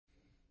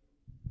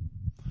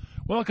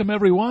Welcome,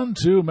 everyone,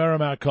 to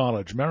Merrimack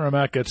College.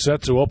 Merrimack gets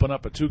set to open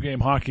up a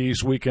two-game Hockey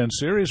East weekend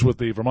series with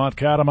the Vermont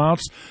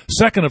Catamounts,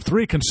 second of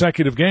three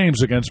consecutive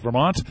games against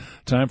Vermont.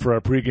 Time for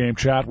our pregame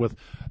chat with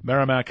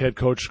Merrimack head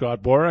coach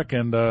Scott Borick.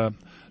 And,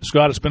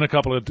 Scott, it's been a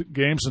couple of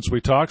games since we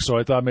talked, so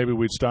I thought maybe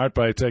we'd start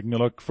by taking a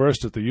look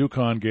first at the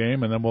UConn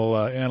game, and then we'll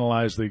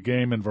analyze the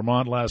game in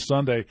Vermont last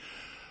Sunday.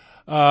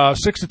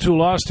 6-2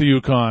 loss to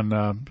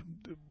UConn.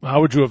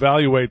 How would you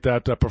evaluate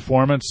that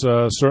performance?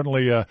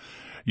 Certainly,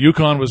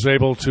 UConn was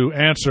able to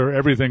answer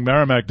everything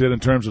Merrimack did in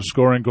terms of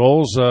scoring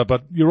goals,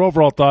 but your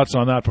overall thoughts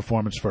on that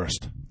performance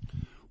first.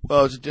 Well,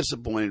 it was a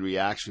disappointing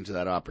reaction to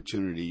that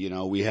opportunity. You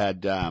know, we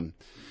had the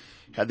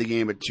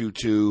game at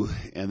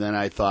 2-2, and then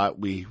I thought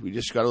we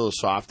just got a little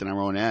soft in our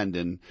own end,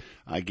 and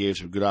I gave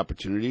some good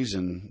opportunities,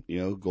 and,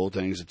 you know,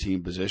 goaltending is a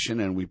team position,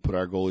 and we put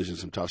our goalies in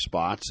some tough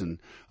spots and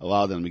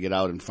allowed them to get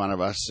out in front of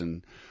us,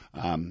 and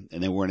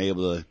they weren't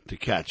able to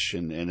catch.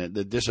 And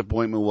the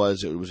disappointment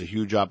was it was a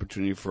huge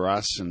opportunity for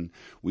us, and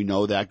we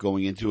know that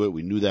going into it.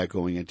 We knew that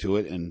going into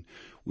it, and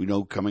we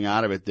know coming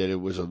out of it that it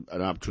was an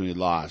opportunity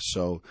lost.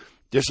 So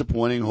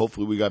disappointing.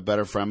 Hopefully we got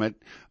better from it.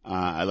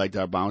 I liked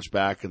our bounce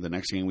back in the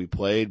next game we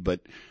played,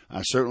 but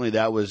certainly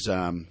that was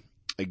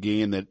a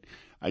game that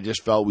I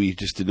just felt we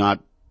just did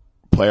not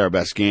play our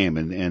best game.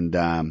 And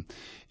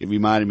it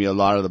reminded me a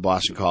lot of the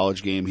Boston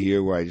College game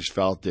here, where I just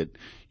felt that,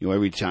 you know,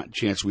 every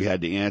chance we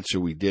had to answer,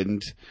 we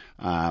didn't.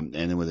 And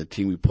then with the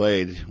team we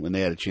played, when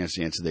they had a chance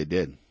to answer, they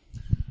did.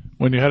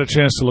 When you had a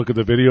chance to look at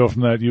the video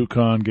from that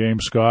UConn game,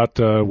 Scott,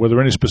 were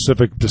there any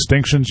specific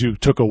distinctions you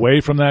took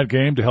away from that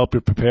game to help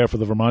you prepare for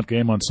the Vermont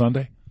game on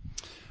Sunday?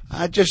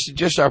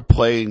 Just our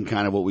play in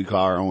kind of what we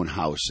call our own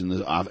house in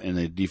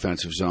the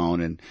defensive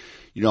zone. And,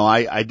 you know,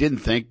 I didn't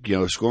think, you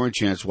know, scoring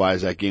chance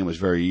wise, that game was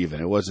very even.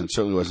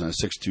 Certainly wasn't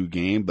a 6-2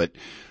 game, but,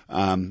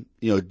 you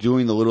know,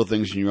 doing the little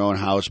things in your own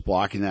house,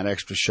 blocking that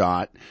extra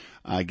shot,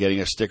 getting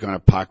a stick on a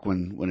puck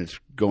when it's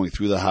going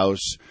through the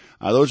house.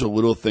 Those are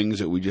little things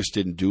that we just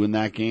didn't do in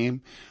that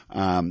game.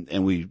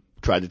 And we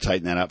tried to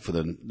tighten that up for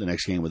the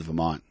next game with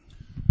Vermont.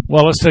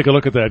 Well, let's take a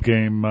look at that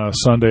game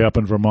Sunday up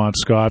in Vermont,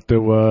 Scott.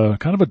 There was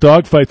kind of a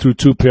dogfight through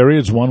two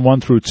periods,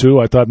 1-1 through 2.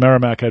 I thought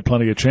Merrimack had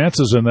plenty of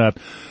chances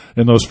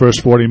in those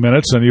first 40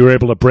 minutes, and you were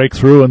able to break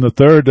through in the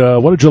third.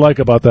 What did you like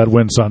about that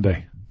win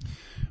Sunday?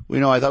 Well, you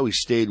know, I thought we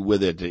stayed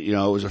with it. You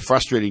know, it was a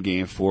frustrating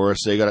game for us.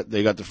 They got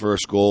the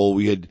first goal.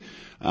 We had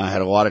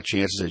a lot of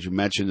chances, as you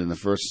mentioned, in the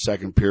first and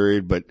second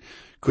period, but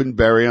couldn't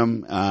bury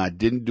them.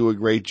 Didn't do a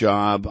great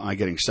job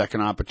getting second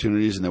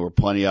opportunities, and there were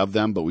plenty of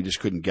them, but we just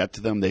couldn't get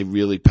to them. They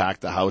really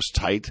packed the house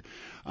tight.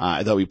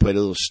 I thought we played a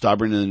little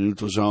stubborn in the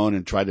neutral zone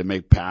and tried to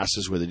make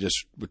passes where there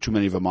just were too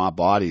many Vermont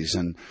bodies.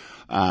 And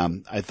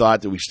I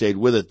thought that we stayed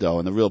with it, though.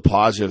 And the real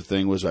positive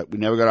thing was that we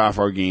never got off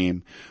our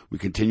game. We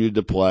continued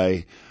to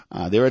play.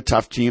 They're a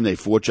tough team. They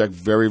forecheck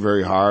very,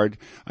 very hard.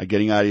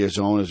 Getting out of your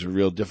zone is a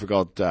real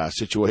difficult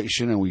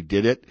situation, and we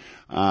did it.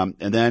 And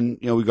then,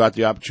 you know, we got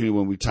the opportunity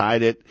when we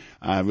tied it.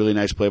 Really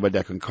nice play by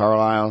Declan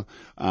Carlisle.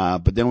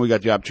 But then we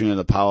got the opportunity on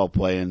the power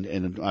play,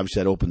 and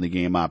obviously that opened the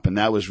game up. And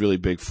that was really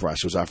big for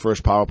us. It was our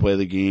first power play of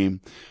the game,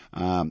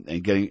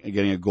 and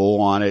getting a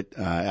goal on it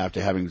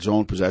after having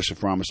zone possession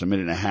for almost a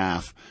minute and a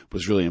half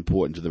was really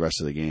important to the rest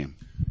of the game.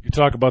 You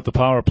talk about the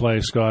power play,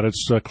 Scott.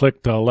 It's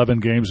clicked 11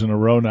 games in a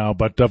row now,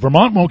 but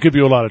Vermont won't give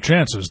you a lot of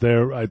chances.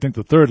 They're, I think,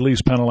 the third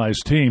least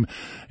penalized team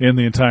in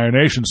the entire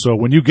nation. So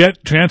when you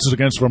get chances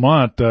against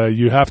Vermont,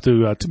 you have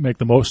to make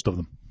the most of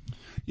them.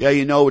 Yeah,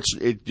 you know,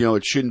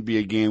 it shouldn't be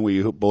a game where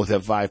you both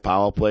have 5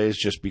 power plays,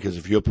 just because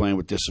if you're playing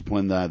with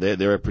discipline,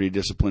 they're a pretty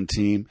disciplined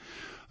team.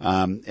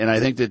 And I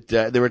think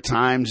that there were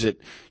times that,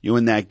 you know,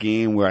 in that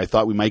game where I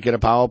thought we might get a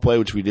power play,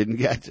 which we didn't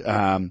get.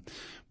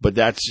 But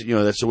that's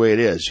the way it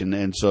is.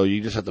 And so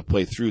you just have to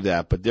play through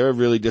that. But they're a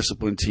really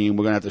disciplined team.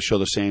 We're going to have to show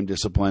the same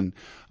discipline,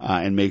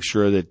 and make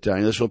sure that,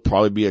 this will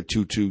probably be a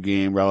 2-2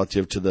 game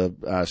relative to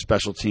the,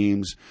 special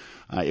teams,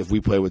 if we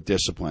play with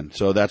discipline.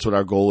 So that's what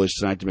our goal is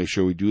tonight, to make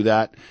sure we do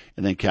that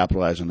and then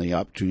capitalize on the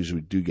opportunities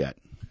we do get.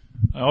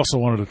 I also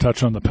wanted to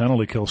touch on the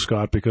penalty kill,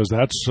 Scott, because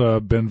that's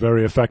been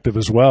very effective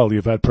as well.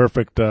 You've had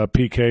perfect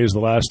PKs the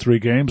last 3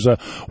 games.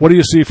 What do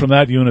you see from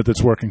that unit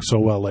that's working so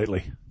well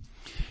lately?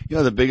 You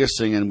know, the biggest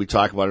thing, and we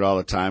talk about it all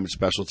the time in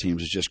special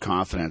teams, is just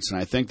confidence.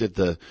 And I think that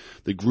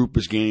the group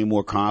is gaining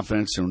more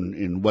confidence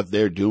in what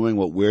they're doing,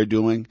 what we're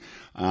doing.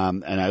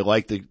 And I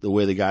like the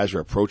way the guys are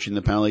approaching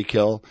the penalty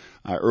kill.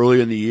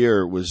 Earlier in the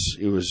year, it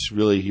was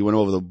really, you went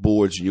over the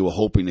boards and you were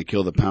hoping to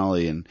kill the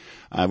penalty. And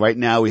right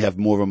now we have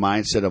more of a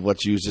mindset of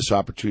let's use this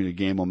opportunity to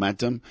gain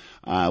momentum.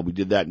 We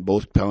did that in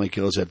both penalty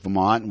kills at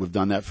Vermont, and we've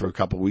done that for a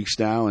couple of weeks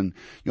now. And,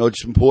 you know,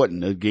 it's important.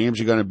 The games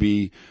are going to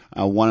be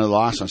won or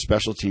lost on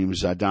special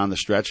teams down the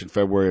stretch in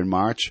February and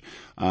March.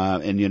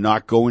 And you're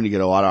not going to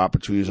get a lot of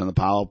opportunities on the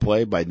power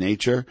play by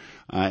nature.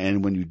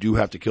 And when you do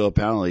have to kill a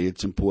penalty,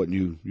 it's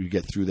important you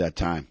get through that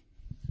time.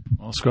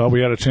 Well, Scott,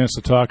 we had a chance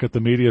to talk at the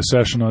media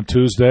session on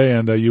Tuesday,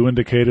 and you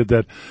indicated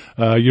that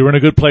you're in a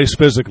good place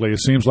physically. It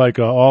seems like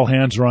all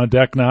hands are on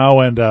deck now,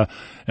 and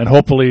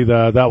hopefully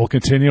that will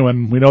continue.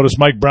 And we notice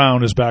Mike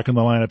Brown is back in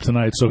the lineup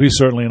tonight, so he's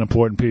certainly an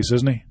important piece,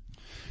 isn't he?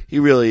 He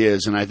really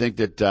is, and I think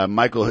that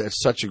Michael had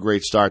such a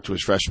great start to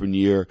his freshman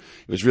year.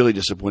 It was really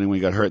disappointing when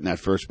he got hurt in that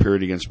first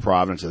period against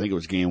Providence. I think it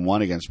was game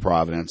 1 against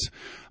Providence.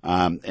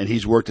 And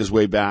he's worked his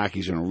way back.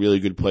 He's in a really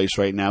good place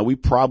right now. We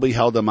probably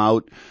held him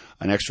out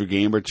an extra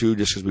game or two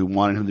just because we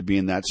wanted him to be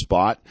in that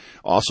spot.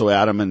 Also,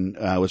 Adam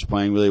was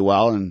playing really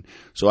well, and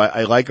so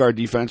I like our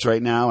defense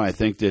right now, and I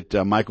think that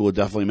Michael will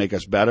definitely make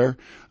us better.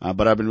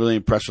 But I've been really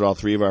impressed with all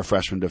three of our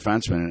freshman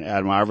defensemen. And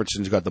Adam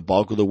Arvidsson's got the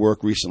bulk of the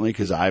work recently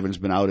because Ivan's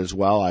been out as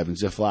well, Ivan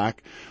Ziflak.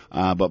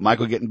 But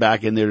Michael getting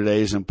back in there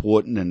today is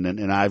important,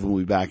 and Ivan will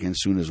be back in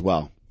soon as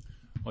well.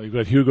 Well, you've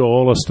got Hugo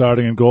Ola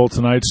starting in goal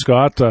tonight,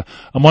 Scott.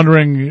 I'm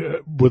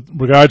wondering, with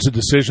regards to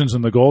decisions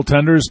in the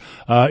goaltenders,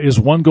 is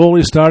one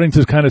goalie starting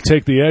to kind of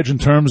take the edge in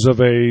terms of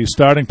a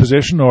starting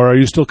position, or are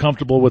you still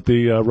comfortable with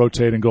the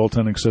rotating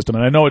goaltending system?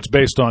 And I know it's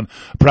based on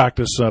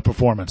practice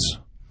performance.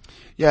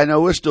 Yeah,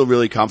 no, we're still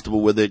really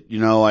comfortable with it. You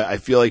know, I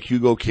feel like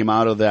Hugo came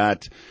out of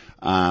that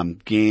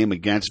game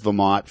against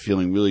Vermont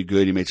feeling really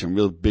good. He made some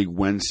real big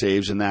win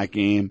saves in that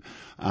game.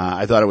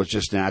 I thought it was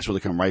just natural to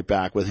come right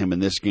back with him in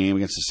this game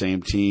against the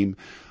same team.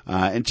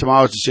 And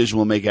tomorrow's decision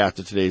we'll make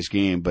after today's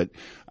game. But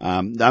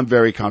I'm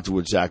very comfortable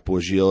with Zach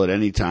Bourgil at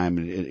any time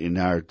in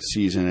our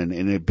season and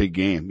in a big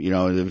game. You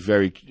know,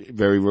 very,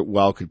 very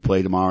well could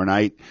play tomorrow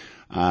night.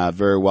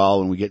 Very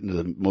well when we get into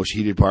the most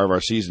heated part of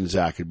our season,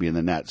 Zach could be in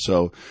the net.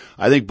 So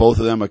I think both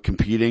of them are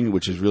competing,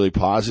 which is really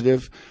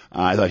positive.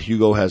 I thought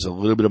Hugo has a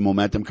little bit of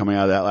momentum coming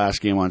out of that last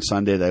game on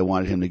Sunday that I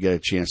wanted him to get a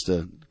chance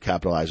to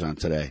capitalize on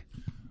today.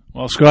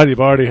 Well, Scott, you've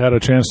already had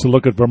a chance to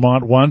look at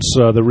Vermont once.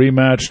 The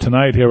rematch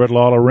tonight here at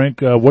Lawler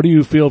Rink. What do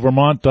you feel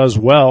Vermont does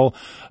well,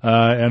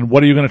 and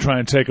what are you going to try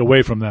and take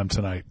away from them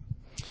tonight?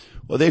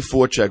 Well, they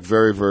forecheck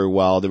very, very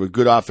well. They're a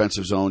good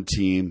offensive zone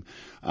team.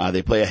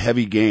 They play a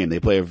heavy game.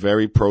 They play a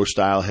very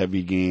pro-style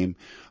heavy game.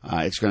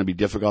 It's going to be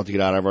difficult to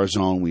get out of our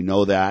zone. We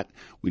know that.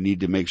 We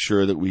need to make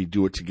sure that we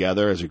do it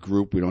together as a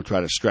group. We don't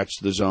try to stretch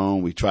the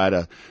zone. We try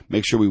to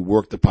make sure we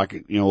work the puck,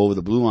 over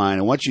the blue line.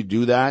 And once you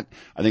do that,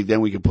 I think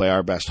then we can play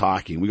our best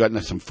hockey. We got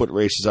into some foot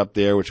races up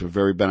there, which were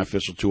very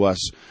beneficial to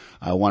us.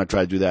 I want to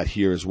try to do that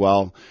here as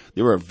well.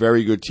 They were a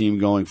very good team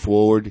going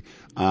forward.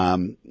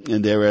 And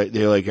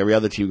they're like every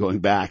other team going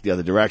back the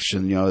other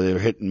direction. They're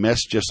hit and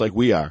miss just like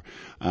we are.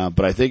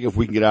 But I think if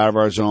we can get out of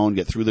our zone,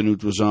 get through the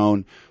neutral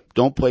zone,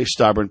 don't play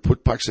stubborn,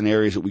 put pucks in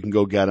areas that we can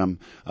go get them,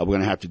 we're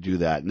going to have to do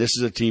that. And this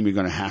is a team you're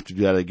going to have to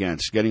do that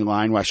against. Getting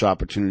line rush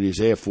opportunities,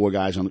 they have 4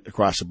 guys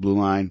across the blue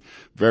line,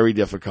 very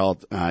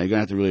difficult. You're going to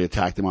have to really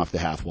attack them off the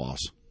half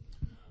walls.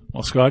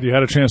 Well, Scott, you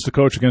had a chance to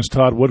coach against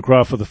Todd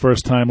Woodcroft for the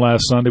first time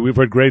last Sunday. We've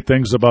heard great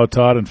things about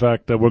Todd. In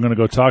fact, we're going to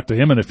go talk to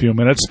him in a few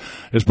minutes.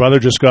 His brother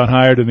just got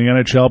hired in the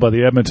NHL by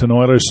the Edmonton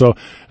Oilers, so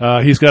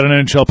he's got an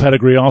NHL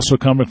pedigree also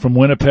coming from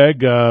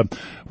Winnipeg.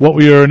 What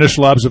were your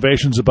initial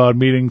observations about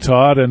meeting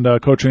Todd and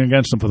coaching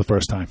against him for the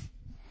first time?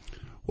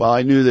 Well,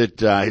 I knew that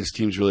his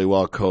team's really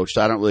well coached.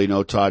 I don't really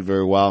know Todd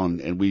very well,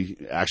 and we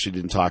actually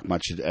didn't talk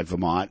much at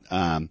Vermont.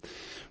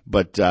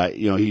 But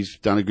he's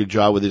done a good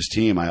job with his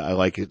team. I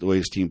like the way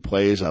his team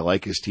plays. I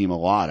like his team a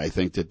lot. I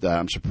think that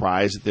I'm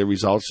surprised that their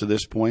results to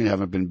this point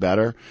haven't been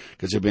better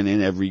because they've been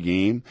in every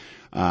game.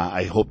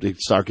 I hope they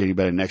start getting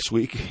better next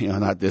week,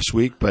 not this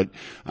week, but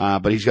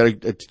he's got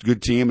a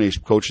good team and he's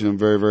coaching them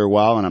very, very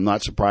well. And I'm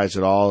not surprised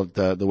at all at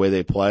the way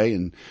they play.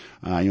 And,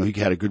 he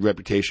had a good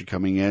reputation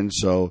coming in.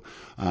 So,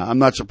 I'm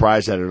not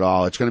surprised at it at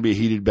all. It's going to be a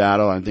heated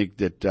battle. I think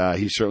that,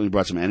 he certainly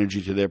brought some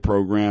energy to their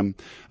program,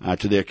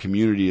 to their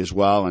community as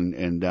well.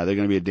 And they're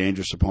going to be a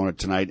dangerous opponent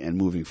tonight and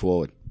moving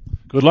forward.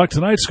 Good luck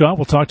tonight, Scott.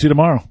 We'll talk to you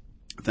tomorrow.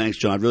 Thanks,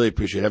 John. Really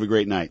appreciate it. Have a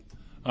great night.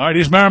 All right,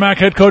 he's Merrimack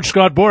head coach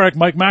Scott Borek.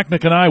 Mike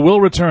Machnik and I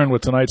will return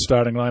with tonight's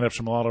starting lineups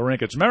from Lawler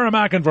Rink. It's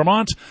Merrimack and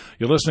Vermont.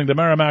 You're listening to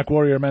Merrimack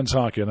Warrior Men's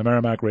Hockey on the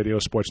Merrimack Radio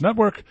Sports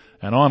Network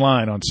and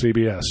online on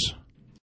CBS.